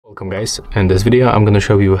Welcome guys, in this video I'm going to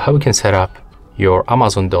show you how you can set up your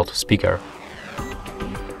Amazon Dot speaker.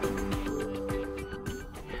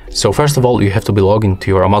 So first of all, you have to be logged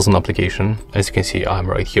into your Amazon application. As you can see, I'm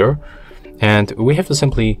right here, and we have to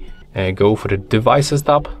simply go for the devices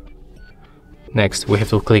tab. Next we have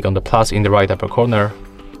to click on the plus in the right upper corner,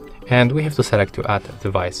 and we have to select to add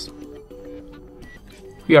device.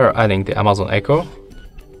 We are adding the Amazon Echo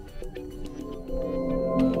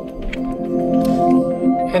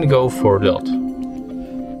and go for Dot.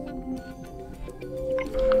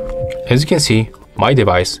 As you can see, my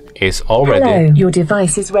device is already... Hello, your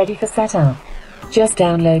device is ready for setup. Just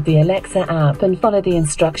download the Alexa app and follow the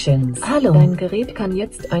instructions. Hallo, dein Gerät kann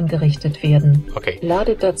jetzt eingerichtet werden. Okay.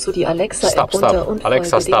 Lade dazu die Alexa App runter und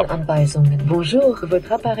Alexa, folge den Anweisungen. Bonjour,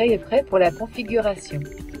 votre appareil est prêt pour la configuration.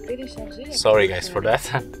 Sorry guys for that.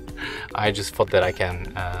 I just thought that I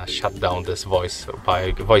can shut down this voice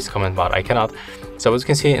by voice command, but I cannot. So as you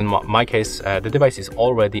can see, in my case, the device is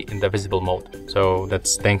already in the visible mode. So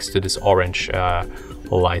that's thanks to this orange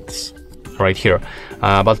lights right here.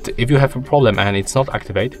 But if you have a problem and it's not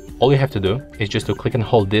activate, all you have to do is just to click and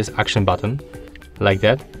hold this action button like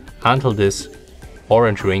that until this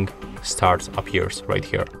orange ring appears right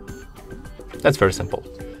here. That's very simple.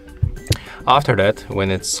 After that, when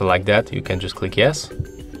it's like that, you can just click yes.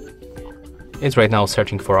 It's right now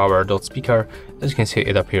searching for our Dot speaker. As you can see,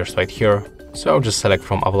 it appears right here. So just select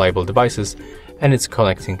from available devices and it's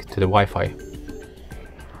connecting to the Wi-Fi.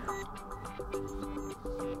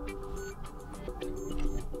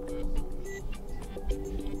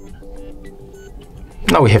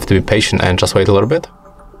 Now we have to be patient and just wait a little bit.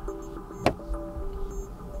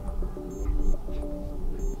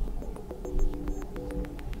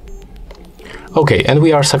 Okay, and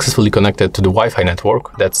we are successfully connected to the Wi-Fi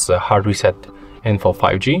network. That's HardReset.Info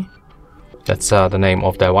 5G. That's the name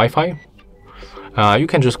of the Wi-Fi. You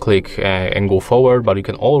can just click and go forward, but you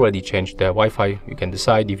can already change the Wi-Fi. You can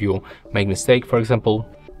decide if you make mistake, for example.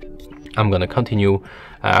 I'm gonna continue.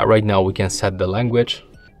 Right now we can set the language.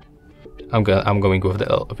 I'm going with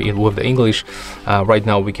the English. Right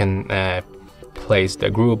now we can place the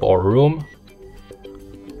group or room.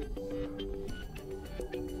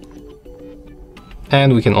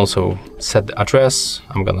 And we can also set the address.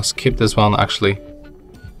 I'm gonna skip this one actually.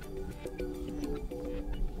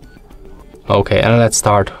 Okay, and let's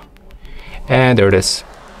start. And there it is.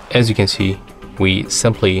 As you can see, we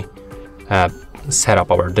simply set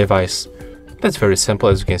up our device. That's very simple,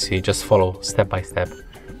 as you can see, just follow step by step.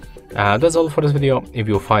 That's all for this video. If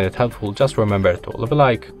you find it helpful, just remember to leave a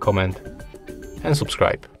like, comment and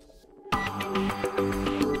subscribe.